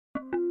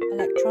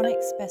Electronic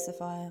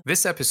specifier.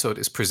 This episode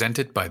is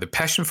presented by the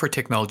Passion for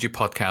Technology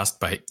podcast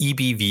by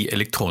EBV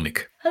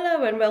Elektronik.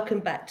 Hello and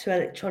welcome back to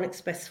Electronic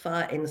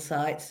Specifier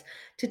Insights.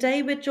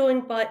 Today we're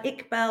joined by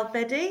Iqbal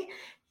Bedi,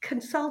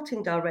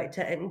 Consulting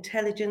Director at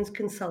Intelligence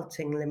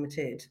Consulting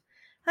Limited.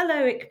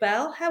 Hello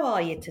Iqbal, how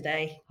are you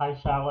today? Hi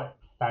Charlotte,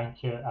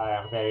 thank you.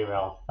 I am very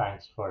well.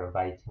 Thanks for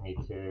inviting me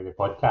to the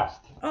podcast.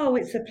 Oh,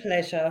 it's a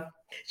pleasure.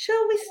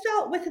 Shall we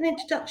start with an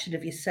introduction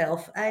of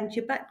yourself and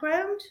your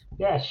background?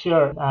 Yeah,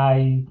 sure.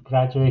 I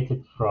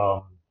graduated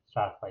from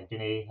Strathclyde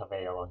Uni a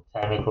very long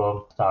time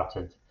ago.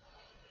 Started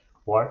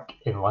work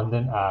in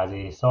London as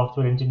a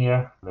software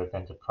engineer, moved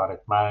into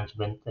product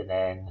management, and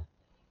then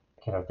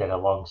kind of did a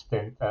long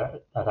stint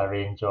at a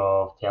range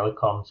of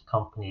telecoms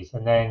companies,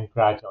 and then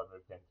gradually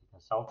moved into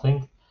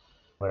consulting,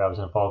 where I was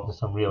involved in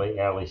some really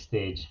early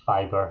stage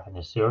fibre and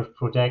Azure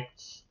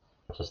projects,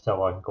 which are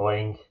still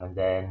ongoing, and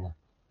then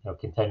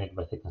continued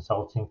with the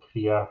consulting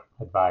career,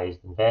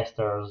 advised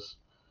investors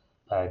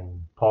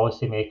and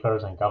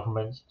policymakers and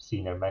governments,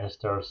 senior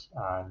ministers,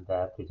 and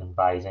been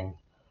advising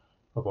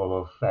a lot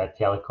of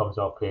telecoms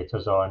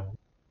operators on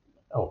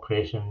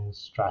operations,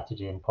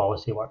 strategy and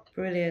policy work.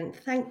 Brilliant,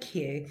 thank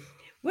you.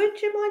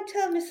 Would you mind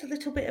telling us a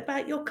little bit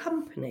about your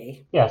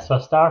company? Yeah, so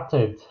I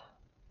started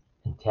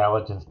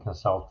intelligence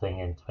consulting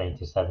in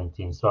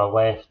 2017. So I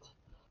left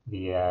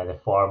the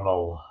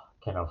formal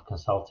kind of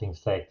consulting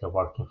sector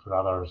working for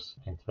others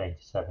in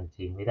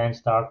 2017. We then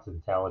started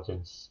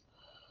intelligence.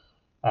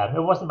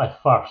 It wasn't my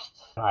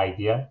first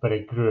idea, but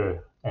it grew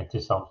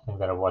into something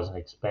that I wasn't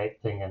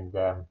expecting,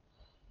 and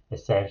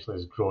essentially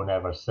has grown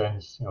ever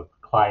since.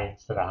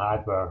 Clients that I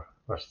had were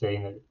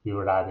saying that we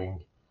were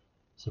adding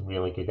some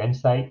really good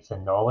insights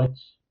and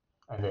knowledge,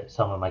 and that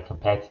some of my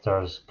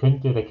competitors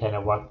couldn't do the kind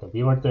of work that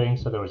we were doing.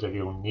 So there was a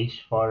real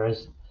niche for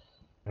us,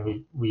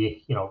 and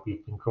we've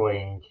been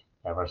growing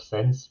ever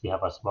since. We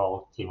have a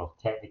small team of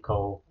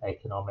technical,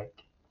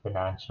 economic,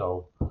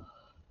 financial,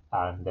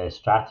 and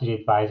strategy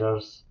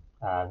advisors,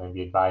 and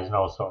we advise on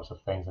all sorts of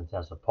things in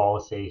terms of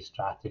policy,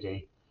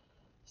 strategy,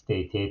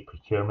 state aid,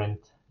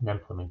 procurement, and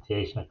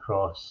implementation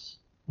across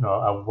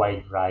a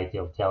wide variety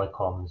of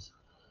telecoms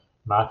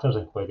matters,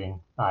 including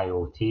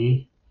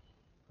IoT,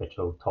 which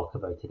we'll talk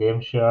about today,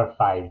 I'm sure,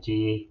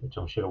 5G, which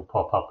I'm sure will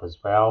pop up as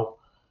well,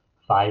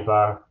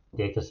 fiber,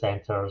 data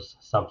centers,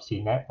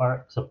 subsea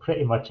networks, so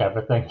pretty much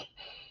everything.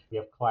 We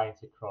have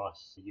clients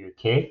across the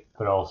UK,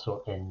 but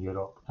also in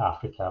Europe,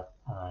 Africa,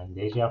 and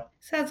Asia.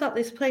 Sounds like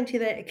there's plenty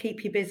there to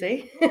keep you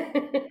busy.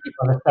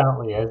 Well, there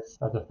certainly is.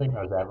 I don't think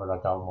there's ever a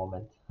dull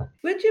moment.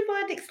 Would you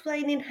mind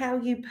explaining how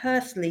you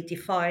personally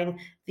define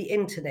the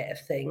Internet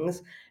of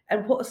Things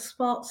and what a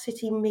smart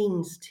city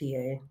means to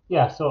you?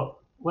 Yeah, so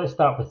let's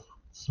start with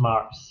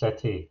smart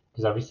city,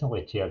 because I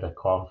recently chaired a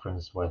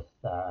conference with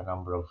a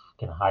number of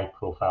kind of high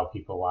profile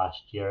people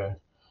last year, and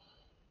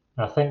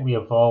I think we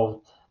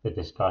evolved the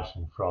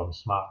discussion from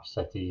smart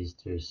cities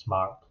to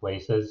smart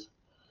places,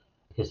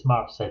 because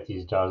smart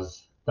cities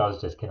does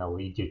just kind of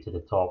lead you to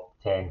the top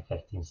 10,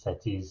 15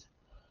 cities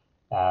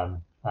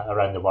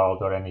around the world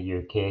or in the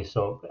UK.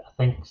 So I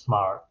think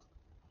smart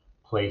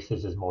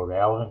places is more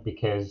relevant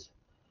because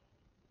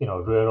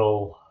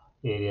rural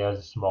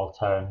areas, small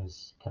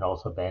towns can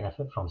also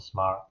benefit from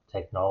smart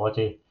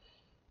technology.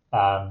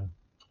 And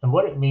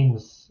what it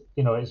means,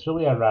 it's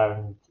really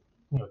around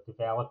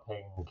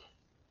developing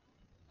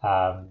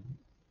um,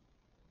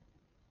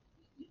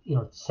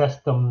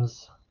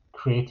 systems,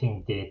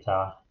 creating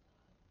data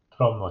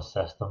from those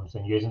systems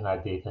and using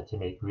that data to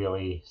make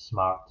really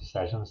smart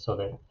decisions so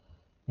that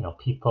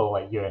people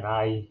like you and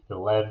I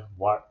who live,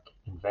 work,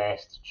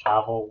 invest,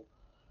 travel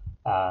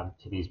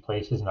to these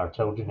places, and our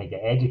children who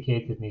get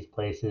educated in these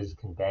places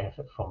can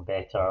benefit from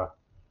better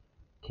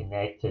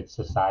connected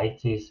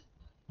societies.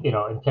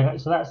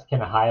 And so that's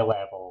kind of high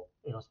level,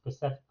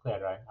 specifically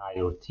around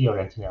IoT or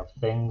Internet of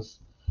Things.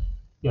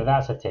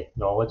 That's a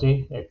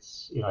technology.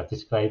 It's, I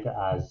describe it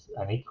as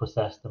an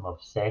ecosystem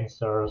of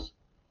sensors,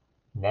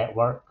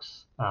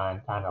 networks, and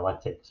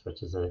analytics,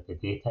 which is the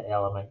data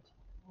element.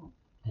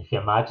 If you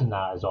imagine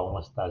that as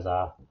almost as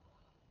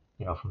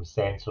from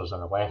sensors on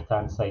the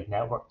left-hand side,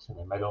 networks in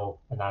the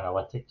middle, and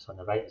analytics on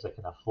the right as a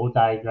kind of flow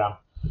diagram.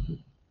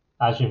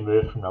 As you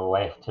move from the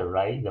left to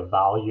right, the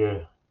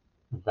value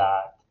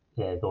that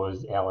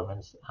those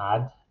elements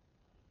add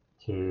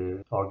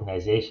to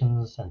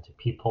organizations and to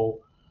people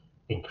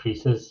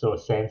increases. So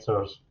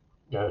sensors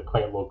are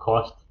quite low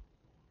cost,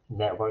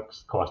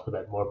 networks cost a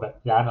bit more,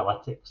 but the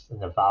analytics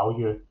and the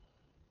value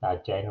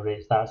that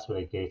generates, that's where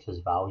the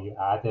greatest value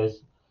add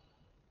is.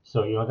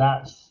 So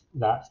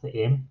that's the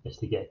aim, is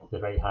to get to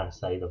the right hand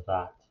side of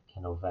that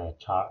kind of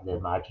chart, the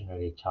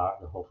imaginary chart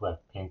that hopefully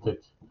I've painted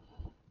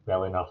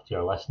well enough to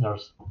your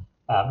listeners.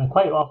 And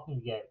quite often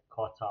we get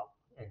caught up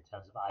in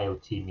terms of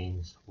IoT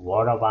means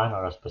LoRaWAN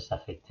or a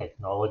specific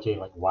technology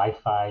like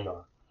Wi-Fi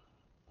or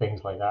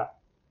things like that.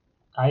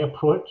 I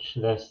approach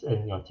this,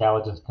 and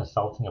intelligence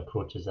consulting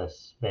approaches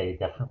this very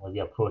differently. We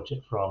approach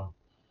it from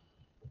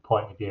the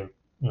point of view,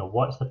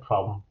 what's the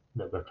problem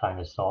that we're trying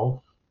to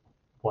solve?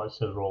 What's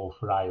the role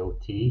for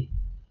IoT?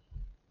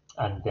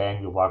 and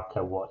then we work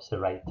out what's the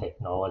right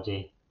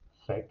technology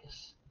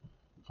fix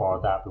for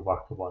that. We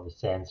work out what the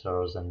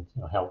sensors and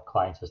help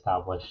clients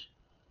establish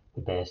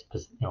the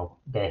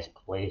best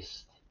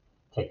placed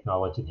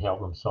technology to help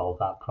them solve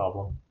that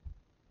problem.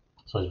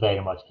 So it's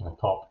very much kind of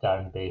top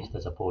down based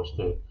as opposed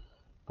to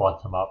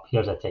bottom up.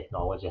 Here's a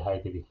technology, how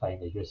do we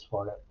find a use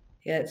for it?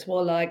 Yeah, it's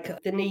more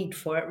like the need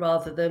for it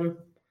rather than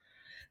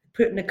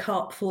putting a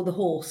cart before the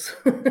horse.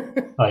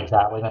 No,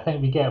 exactly. And I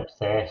think we get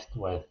obsessed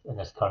with in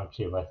this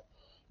country with,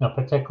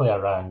 particularly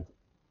around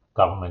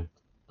government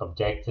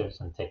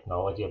objectives and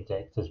technology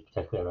objectives,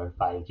 particularly around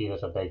 5G.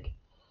 There's a big,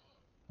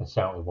 it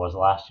certainly was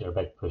last year, a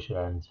big push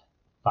around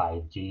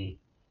 5G,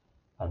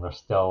 and we're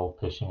still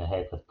pushing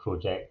ahead with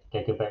Project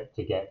Gigabit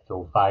to get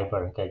full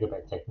fibre and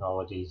gigabit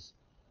technologies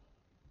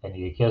in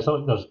the UK.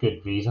 So there's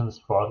good reasons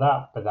for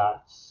that, but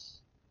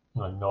that's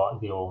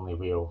not the only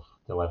way of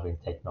delivering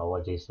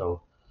technology.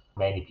 So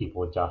many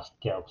people just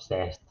get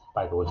obsessed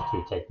by those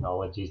two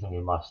technologies, and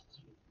we must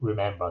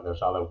remember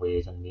there's other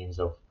ways and means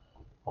of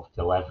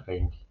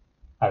delivering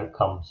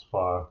outcomes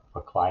for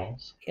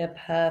clients. Yeah,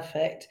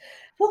 perfect.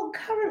 What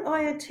current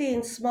IoT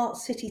and smart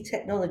city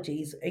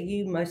technologies are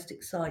you most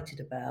excited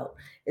about?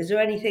 Is there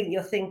anything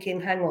you're thinking,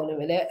 hang on a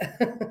minute?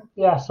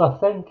 Yeah, so I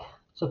think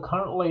so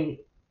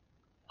currently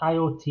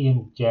IoT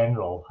in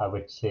general, I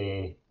would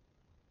say,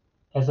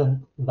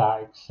 isn't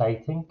that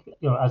exciting.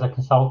 As a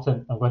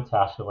consultant, I'm going to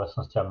ask your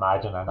listeners to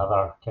imagine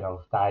another kind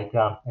of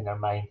diagram in their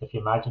mind. If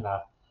you imagine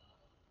a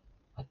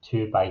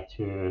 2 by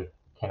 2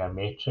 kind of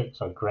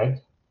matrix or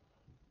grid,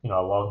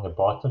 along the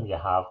bottom you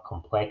have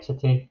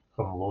complexity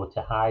from low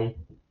to high,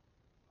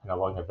 and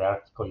along the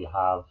vertical you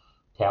have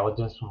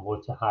intelligence from low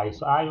to high.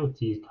 So IoT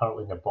is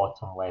currently in the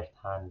bottom left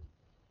hand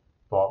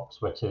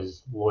box, which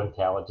is low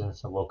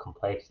intelligence and low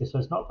complexity. So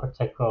it's not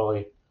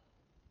particularly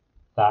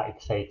that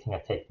exciting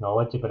a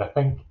technology, but I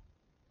think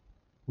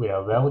where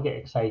I will get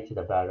excited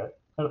about it.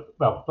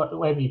 Well, but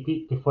let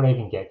me before I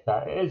even get to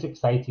that, it is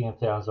exciting in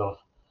terms of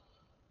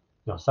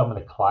some of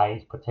the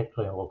clients,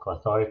 particularly in local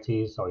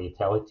authorities or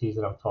utilities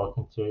that I'm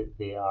talking to,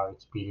 they are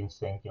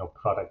experiencing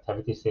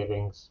productivity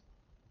savings,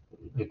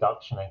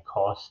 reduction in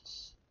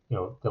costs,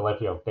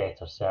 delivery of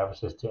better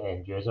services to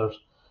end users.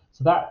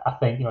 So that I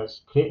think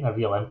it's creating a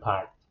real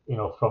impact.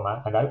 From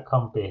an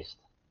outcome-based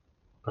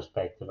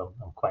perspective,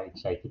 I'm quite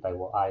excited by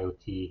what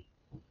IoT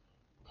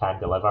can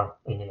deliver.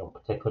 And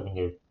particularly when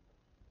you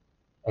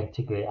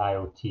integrate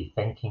IoT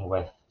thinking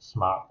with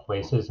smart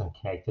places and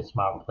connected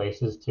smart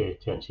places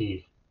to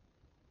achieve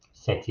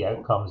city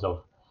outcomes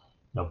of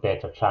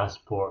better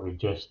transport,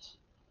 reduced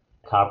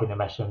carbon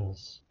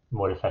emissions,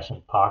 more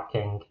efficient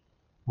parking,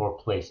 more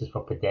places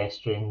for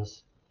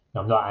pedestrians.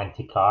 I'm not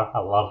anti-car. I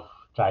love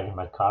driving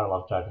my car. I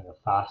love driving it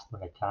fast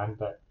when I can,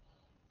 but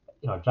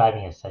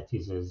driving in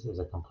cities is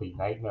a complete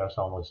nightmare. It's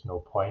almost no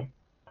point.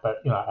 But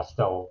I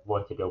still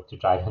want to be able to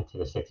drive into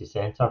the city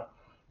centre.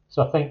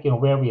 So I think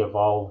where we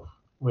evolve,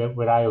 where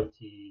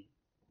IoT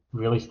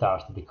really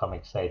starts to become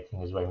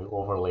exciting is when we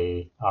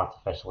overlay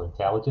artificial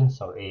intelligence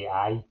or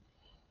AI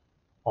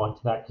onto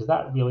that, because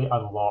that really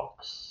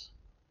unlocks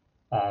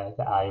the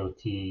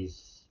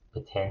IoT's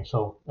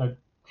potential,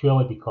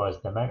 purely because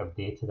the amount of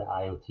data that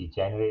IoT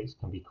generates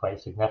can be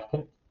quite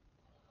significant.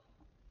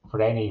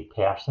 For any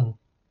person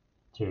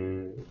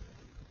to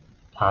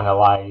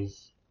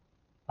analyze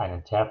and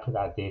interpret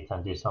that data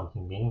and do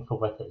something meaningful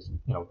with it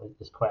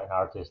is quite an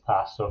arduous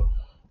task. So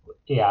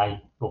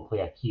AI will play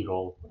a key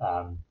role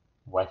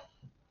with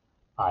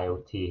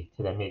IoT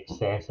to then make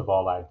sense of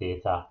all that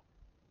data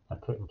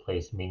and put in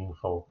place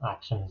meaningful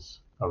actions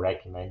or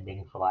recommend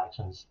meaningful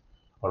actions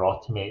or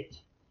automate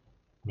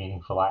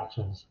meaningful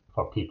actions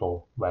for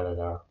people, whether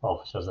they're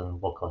officers in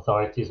local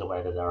authorities or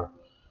whether they're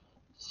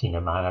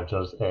senior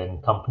managers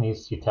in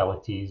companies,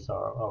 utilities,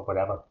 or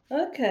whatever.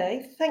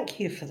 Okay, thank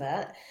you for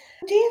that.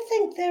 Do you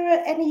think there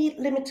are any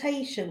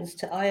limitations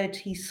to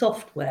IoT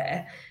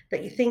software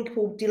that you think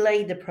will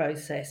delay the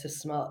process of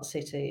smart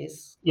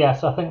cities? Yeah,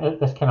 so I think that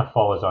this kind of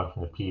follows on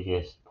from the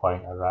previous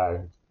point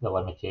around the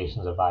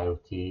limitations of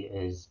IoT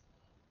is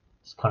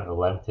it's currently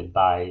limited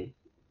by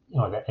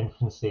the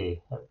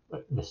infancy,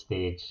 the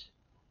stage,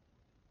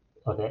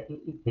 or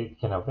the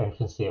kind of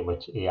infancy at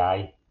which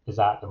AI is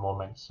at the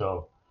moment.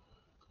 So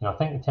I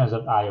think in terms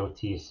of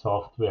IoT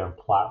software and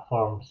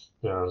platforms,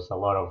 there's a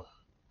lot of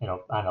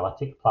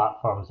analytic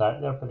platforms out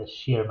there, but the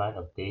sheer amount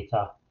of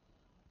data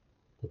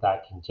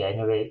that can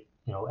generate,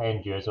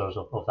 end users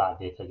of that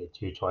data get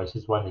two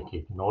choices. One, they can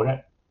ignore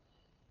it.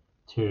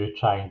 Two,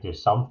 try and do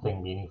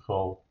something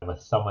meaningful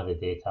with some of the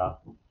data,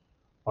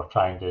 or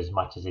try and do as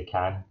much as they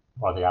can,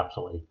 or they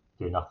absolutely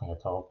do nothing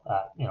at all.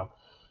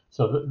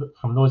 So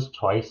from those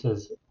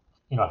choices,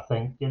 I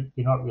think you're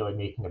not really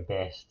making the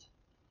best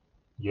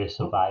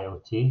use of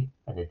IoT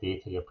and the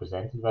data you're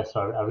presented with. So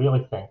I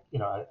really think,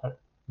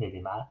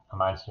 maybe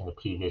I'm answering the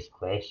previous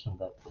question,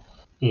 but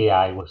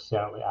AI will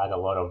certainly add a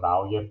lot of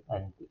value.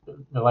 And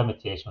the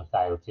limitation with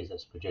IoT is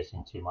it's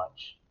producing too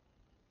much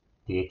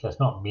data. It's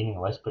not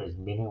meaningless, but it's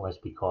meaningless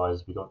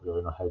because we don't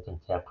really know how to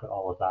interpret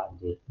all of that and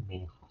do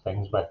meaningful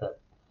things with it.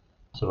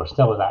 So we're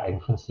still at that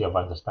infancy of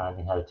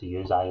understanding how to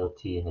use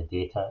IoT and the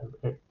data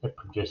it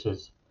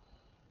produces.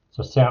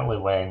 So certainly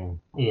when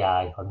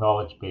AI or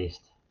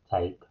knowledge-based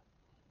type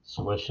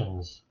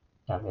solutions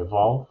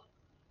evolve,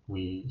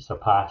 we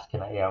surpass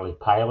kind of early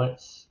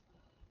pilots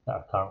that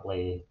are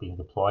currently being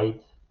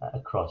deployed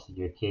across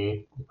the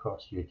UK,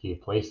 across UK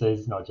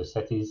places, not just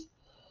cities.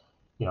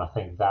 I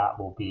think that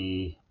will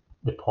be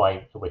the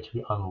point at which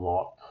we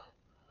unlock,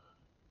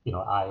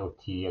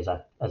 IoT as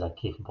a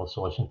capable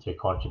solution to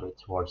contribute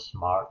towards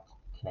smart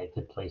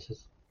connected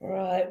places.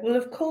 Right. Well,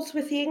 of course,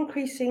 with the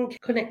increasing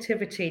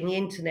connectivity and the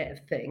Internet of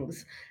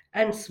Things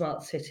and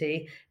smart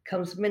city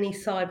comes many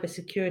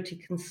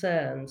cybersecurity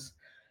concerns.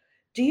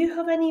 Do you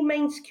have any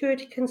main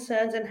security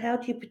concerns, and how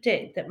do you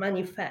predict that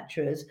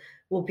manufacturers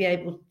will be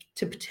able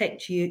to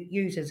protect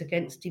users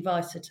against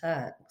device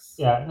attacks?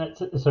 Yeah, and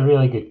it's a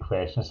really good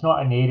question. It's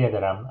not an area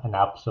that I'm an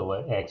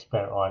absolute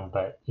expert on,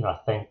 but I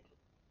think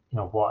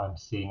what I'm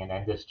seeing in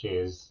industry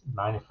is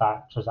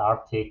manufacturers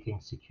are taking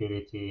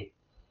security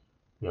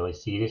really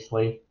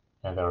seriously,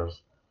 and they're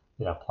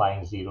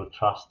applying zero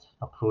trust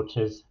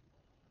approaches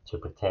to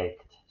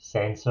protect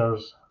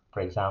sensors, for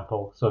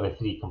example. So the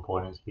three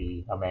components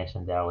I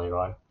mentioned earlier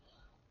on,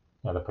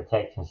 they're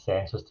protecting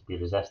sensors to be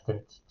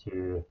resistant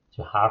to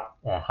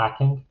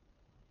hacking,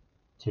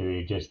 to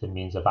reduce the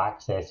means of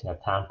accessing or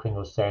tampering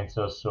those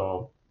sensors.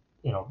 So,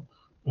 you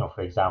know,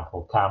 for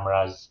example,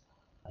 cameras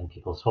in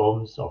people's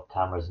homes, or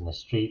cameras in the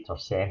street, or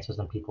sensors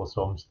in people's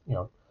homes.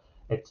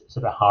 It's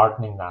about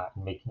hardening that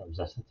and making it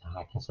resistant to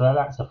hacking. So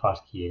that's the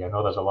first key area. I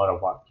know there's a lot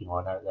of work going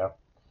on out there.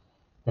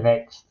 The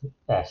next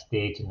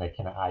stage in the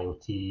kind of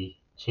IoT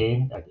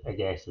chain, I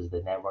guess, is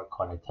the network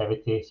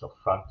connectivity. So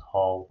front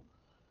haul,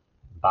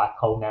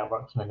 backhaul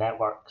networks, and the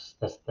networks.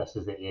 This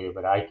is the area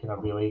where I kind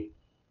of really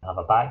have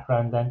a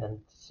background in, and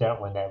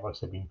certainly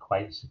networks have been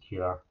quite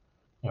secure.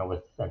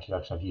 With the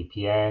introduction of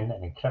VPN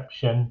and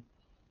encryption,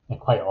 and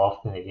quite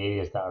often the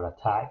areas that are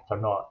attacked are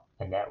not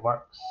the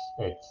networks;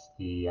 it's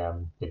the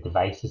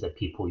devices that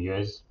people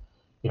use.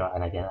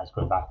 And again, that's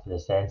going back to the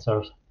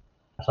sensors.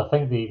 So I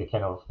think the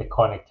kind of the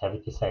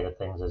connectivity side of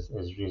things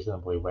is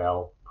reasonably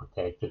well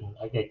protected. And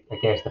I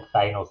guess the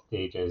final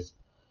stage is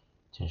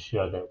to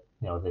ensure that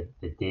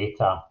the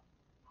data,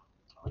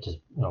 which is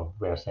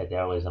where I said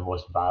earlier, is the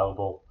most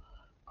valuable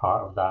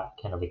part of that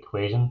kind of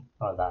equation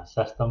or that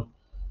system,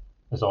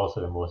 is also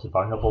the most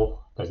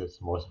vulnerable because it's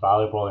the most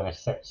valuable, and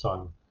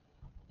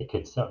it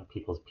could sit on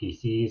people's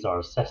PCs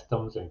or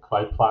systems and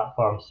cloud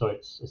platforms. So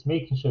it's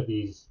making sure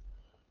these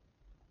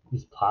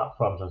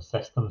platforms and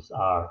systems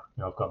are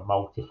got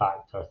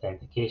multi-factor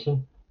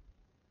authentication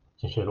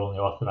to ensure only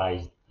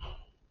authorized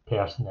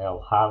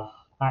personnel have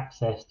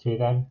access to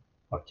them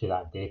or to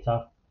that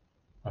data,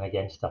 and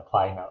again just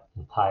applying that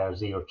entire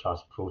zero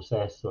trust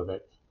process so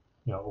that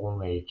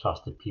only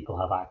trusted people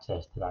have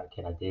access to that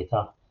kind of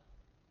data.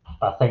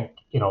 But I think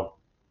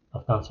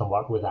I've done some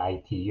work with the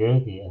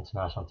ITU, the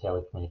International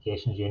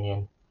Telecommunications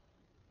Union,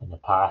 in the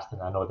past,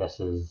 and I know this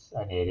is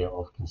an area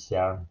of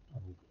concern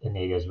and in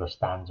areas where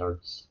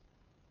standards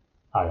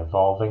are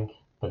evolving.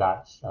 But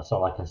that's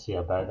all I can say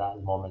about that at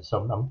the moment. So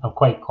I'm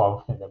quite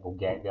confident that we'll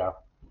get there.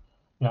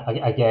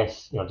 I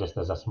guess just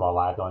as a small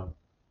add-on,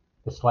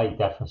 the slight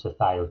difference with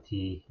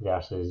IoT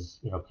versus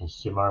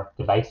consumer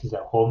devices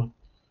at home.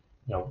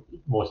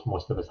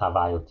 Most of us have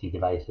IoT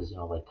devices,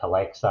 like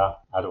Alexa.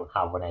 I don't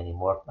have one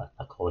anymore.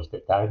 I closed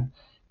it down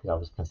because I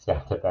was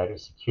concerned about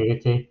its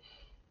security.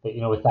 But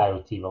with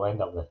IoT, we'll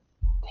end up with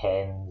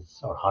tens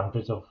or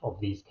hundreds of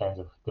these kinds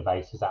of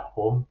devices at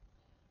home.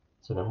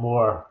 So the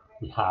more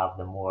we have,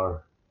 the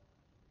more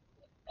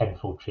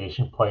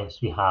infiltration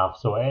points we have.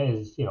 So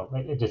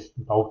it just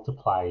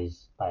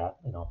multiplies by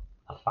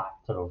a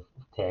factor of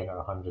 10 or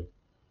 100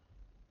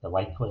 the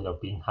likelihood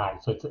of being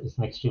hacked. So it's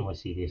an extremely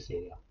serious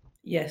area.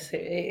 Yes, it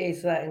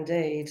is that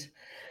indeed.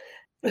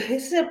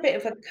 This is a bit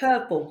of a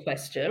curveball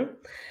question.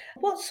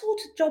 What sort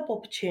of job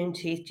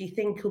opportunities do you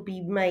think will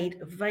be made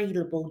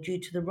available due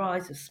to the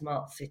rise of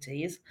smart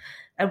cities?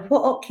 And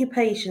what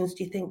occupations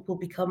do you think will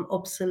become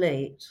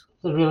obsolete?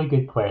 It's a really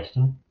good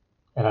question,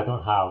 and I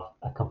don't have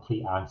a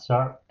complete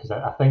answer because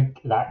I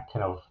think for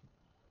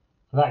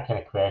that kind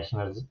of question,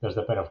 there's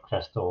a bit of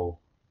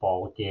crystal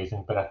ball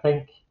gazing. But I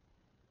think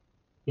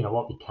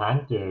what we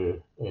can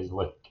do is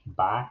look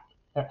back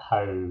at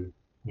how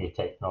new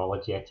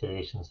technology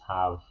iterations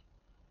have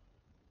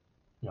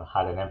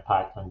had an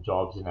impact on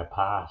jobs in the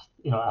past.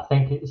 I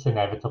think it's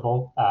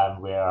inevitable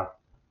where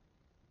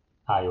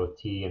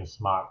IoT and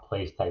smart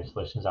place type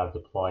solutions are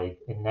deployed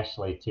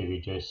initially to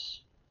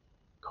reduce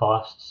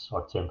costs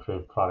or to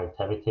improve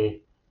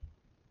productivity.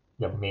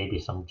 There may be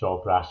some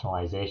job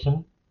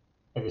rationalization.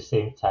 At the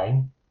same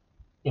time,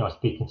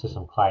 speaking to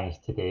some clients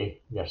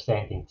today, they're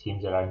sending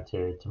teams around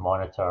to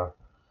monitor,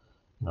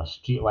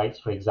 street lights,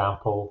 for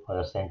example, or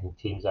they're sending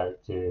teams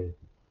out to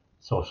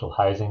social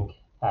housing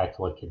to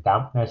look at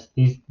dampness.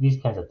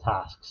 These kinds of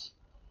tasks,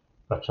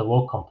 which are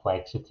low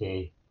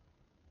complexity,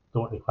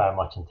 don't require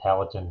much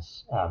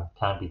intelligence,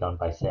 can be done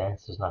by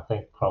sensors, and I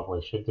think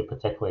probably should do,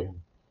 particularly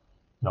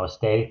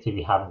austerity,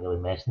 we haven't really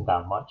mentioned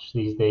that much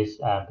these days,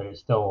 but it's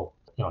still,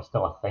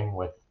 still a thing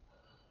with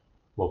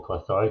local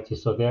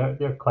authorities. So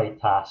they're quite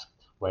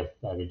tasked with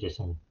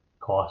reducing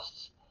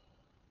costs.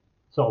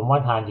 So on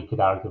one hand, you could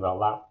argue, well,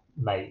 that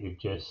might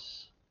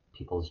reduce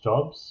people's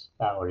jobs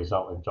or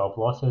result in job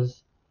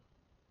losses.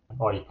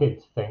 Or you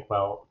could think,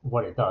 well,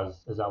 what it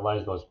does is it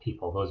allows those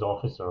people, those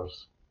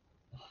officers,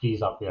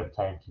 frees up their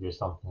time to do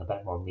something a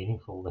bit more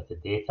meaningful with the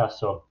data.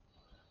 So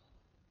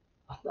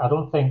I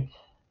don't think,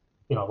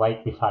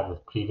 like we've had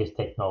with previous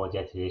technology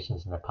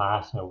iterations in the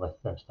past, with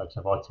the introduction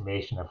of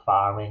automation in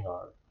farming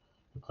or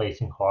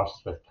replacing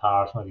horses with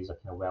cars. These are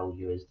kind of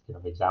well-used kind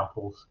of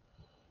examples.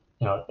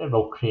 It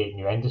will create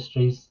new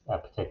industries,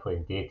 particularly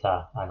in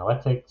data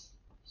analytics,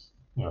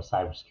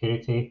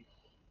 cybersecurity,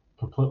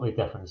 completely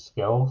different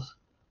skills.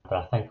 But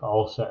I think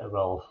also it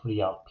will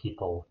free up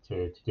people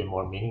to do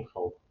more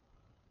meaningful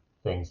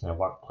things in the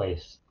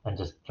workplace and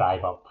just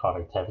drive up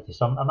productivity.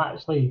 So I'm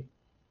actually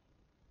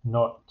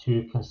not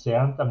too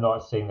concerned. I'm not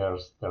saying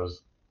there's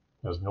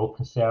no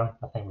concern.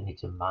 I think we need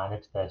to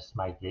manage this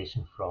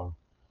migration from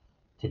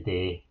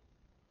today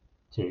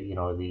to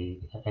the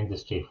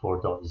industry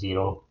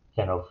 4.0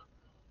 kind of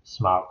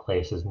smart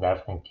places and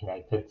everything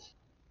connected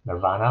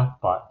nirvana.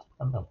 But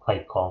I'm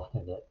quite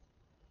confident that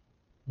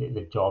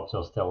the jobs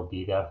will still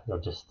be there. They're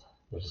just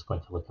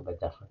going to look a bit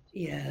different.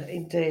 Yeah,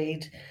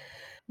 indeed.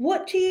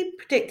 What do you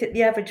predict that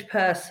the average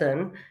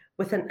person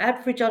with an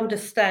average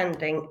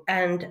understanding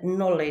and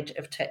knowledge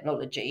of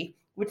technology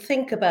would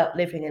think about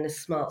living in a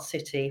smart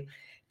city?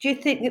 Do you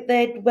think that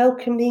they'd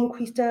welcome the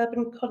increased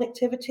urban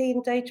connectivity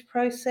and data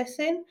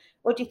processing,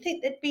 or do you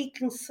think they'd be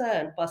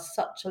concerned by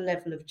such a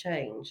level of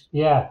change?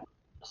 Yeah.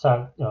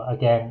 So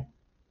again,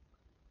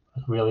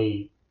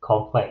 really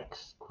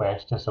complex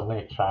question. So I'm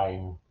going to try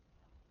and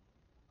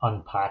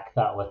unpack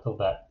that a little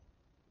bit.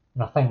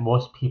 And I think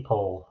most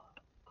people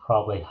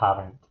probably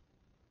haven't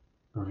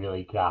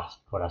really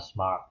grasped what a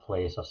smart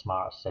place or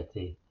smart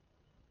city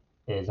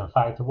is. In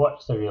fact, I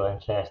watched a really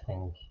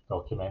interesting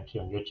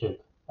documentary on YouTube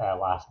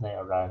last night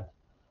around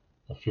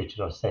the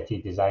future of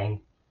city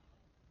design.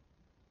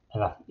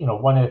 And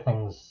one of the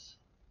things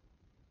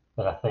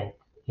that I think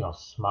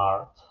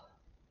smart,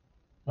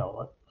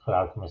 for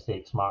argument's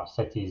sake, smart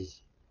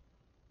cities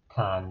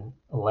can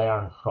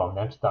learn from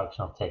the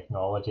introduction of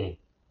technology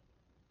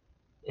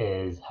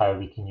is how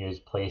we can use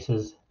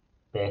places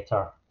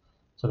better.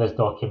 So this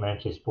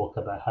documentary spoke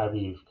about how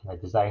we've kind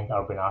of designed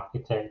urban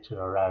architecture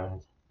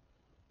around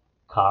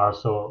cars.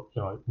 So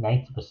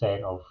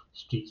 90% of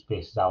street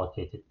space is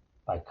allocated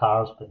by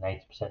cars, but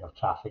 90% of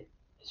traffic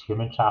is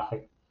human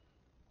traffic.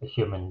 The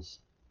humans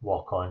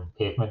walk on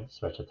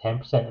pavements, which are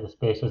 10% of the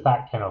space. There's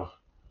that kind of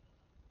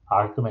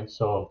argument.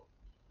 So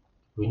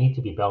we need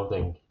to be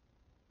building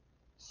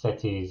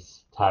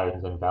cities,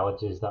 towns, and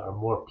villages that are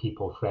more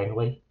people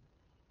friendly.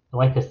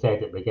 Like I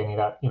said at the beginning,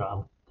 that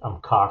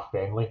I'm car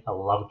friendly. I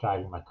love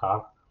driving my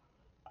car,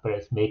 but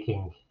it's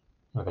making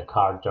the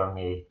car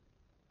journey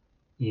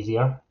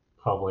easier,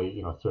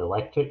 probably through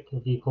electric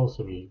vehicles,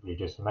 so we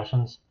reduce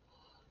emissions.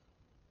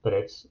 But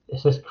it's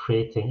just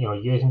creating,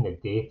 using the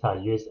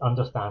data,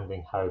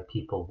 understanding how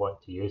people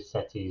want to use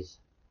cities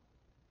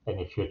in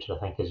the future. I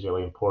think is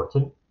really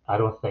important. I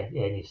don't think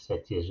any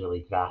city has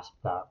really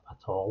grasped that at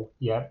all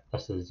yet.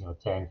 This is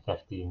 10,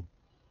 15,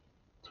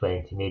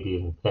 20, maybe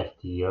even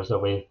 50 years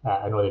away.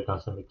 I know they've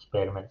done some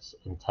experiments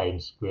in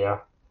Times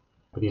Square,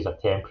 but these are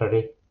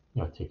temporary,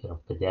 to kind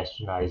of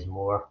pedestrianize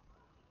more.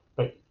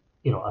 But,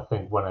 I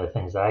think one of the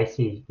things that I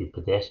see is we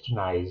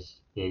pedestrianize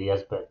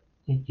areas, but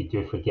you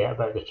do forget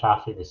about the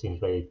traffic. It seems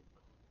very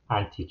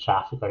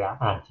anti-traffic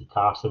or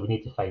anti-car, so we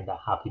need to find that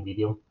happy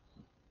medium.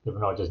 That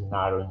we're not just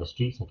narrowing the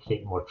streets and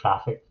creating more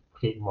traffic,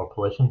 creating more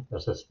pollution.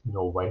 There's just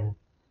no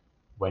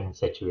win-win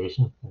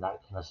situation in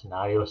that kind of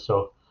scenario.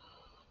 So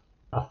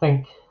I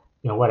think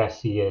what I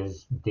see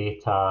is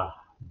data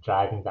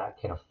driving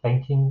that kind of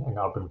thinking in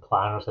urban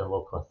planners and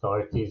local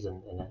authorities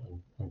and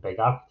big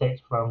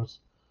architect firms,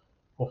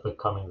 hopefully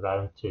coming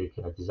round to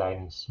kind of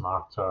designing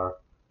smarter,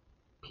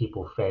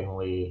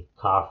 people-friendly,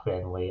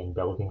 car-friendly, and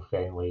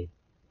building-friendly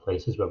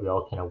places where we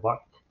all kind of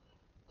work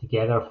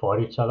together for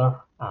each other,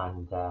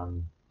 and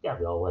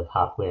we all live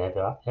happily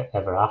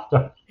ever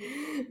after.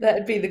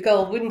 That'd be the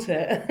goal, wouldn't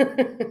it?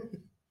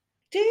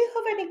 Do you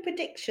have any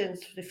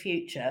predictions for the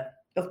future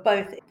of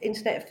both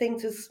Internet of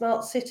Things and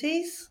smart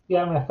cities?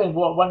 Yeah, I mean, I think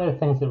one of the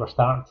things that we're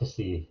starting to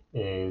see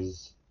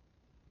is,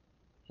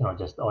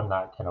 just on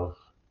that kind of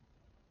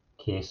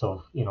case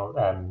of,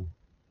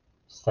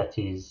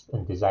 cities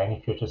and designing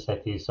future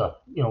cities. So,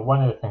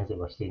 one of the things that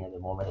we're seeing at the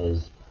moment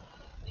is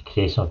the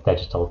creation of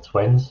digital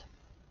twins.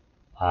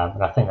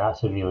 And I think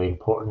that's a really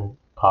important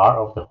part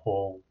of the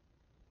whole,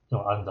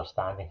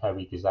 understanding how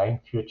we design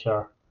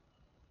future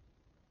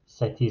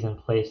cities and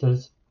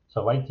places.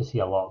 So I'd like to see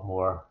a lot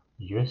more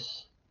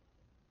use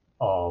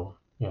of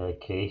the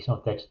creation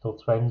of digital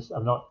twins.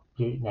 I'm not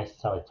really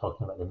necessarily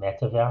talking about the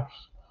metaverse,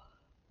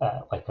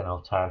 like an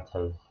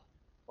alternative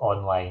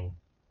online.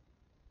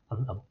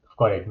 I've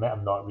got to admit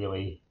I'm not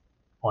really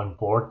on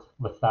board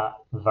with that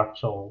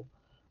virtual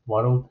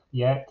world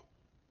yet.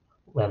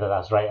 Whether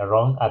that's right or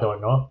wrong, I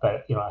don't know.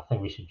 But I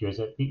think we should use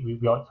it. We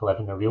ought to live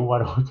in the real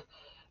world.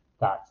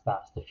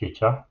 That's the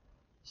future.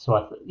 So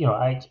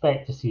I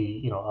expect to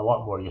see a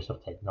lot more use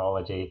of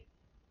technology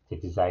to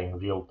design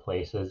real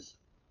places,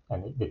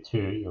 and the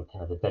two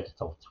kind of the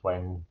digital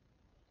twin,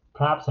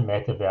 perhaps the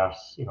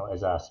metaverse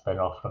is a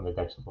spin-off from the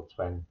digital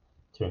twin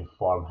to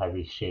inform how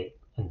we shape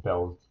and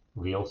build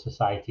real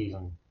societies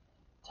and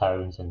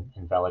towns and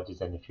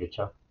villages in the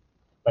future.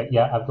 But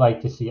yeah, I'd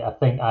like to see. I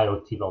think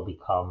IoT will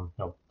become,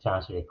 to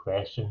answer your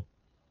question,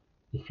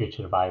 the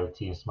future of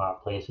IoT and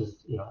smart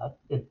places.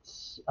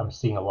 I'm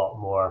seeing a lot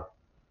more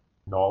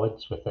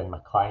knowledge within my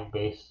client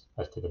base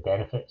as to the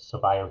benefits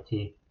of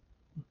IoT.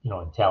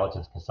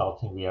 Intelligence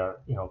consulting, we've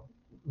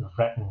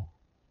written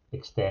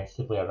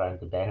extensively around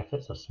the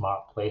benefits of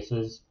smart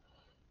places.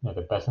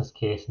 The business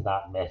case and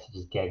that message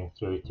is getting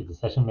through to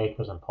decision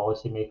makers and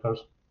policy makers.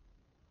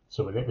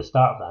 So we're at the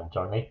start of that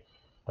journey,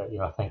 but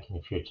I think in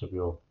the future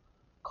we'll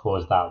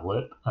close that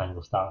loop and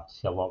we'll start to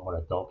see a lot more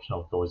adoption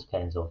of those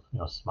kinds of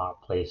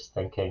smart place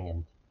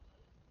thinking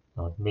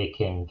and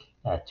making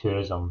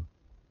tourism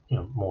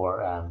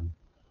more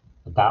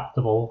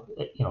adaptable.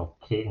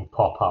 Creating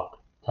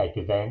pop-up type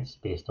events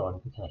based on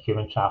kind of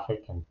human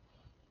traffic, and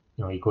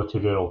you go to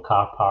rural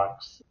car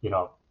parks.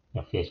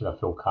 Faced with a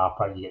full car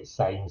park, you get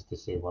signs to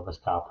say, well, this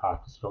car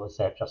park is full,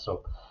 etc.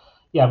 So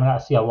yeah, I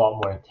see a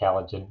lot more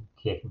intelligent,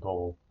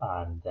 capable,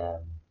 and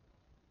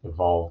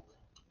evolved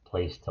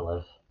place to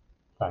live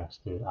thanks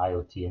to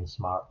IoT and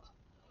smart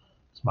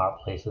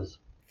places.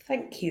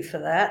 Thank you for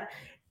that.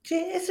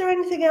 Is there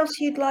anything else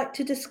you'd like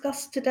to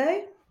discuss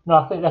today? No,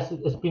 I think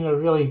it's been a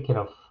really kind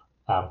of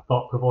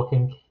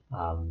thought-provoking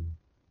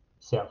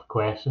set of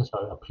questions.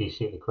 So I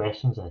appreciate the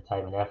questions and the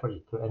time and effort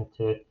you put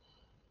into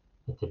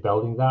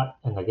building that.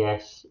 And I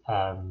guess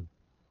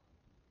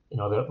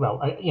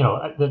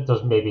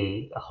there's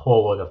maybe a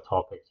whole lot of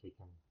topics we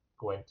can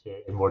go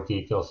into in more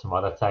detail some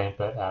other time,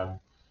 but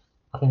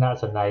I think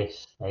that's a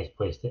nice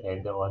place to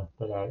end it on.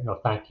 But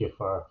thank you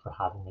for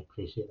having me.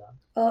 Appreciate that.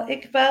 Well,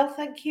 Iqbal,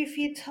 thank you for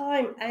your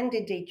time and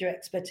indeed your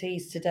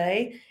expertise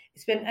today.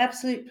 It's been an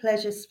absolute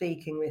pleasure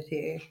speaking with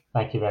you.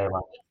 Thank you very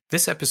much.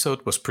 This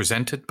episode was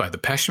presented by the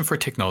Passion for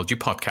Technology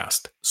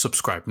podcast.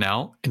 Subscribe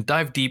now and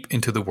dive deep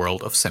into the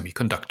world of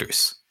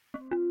semiconductors.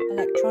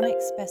 Electronic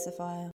specifier.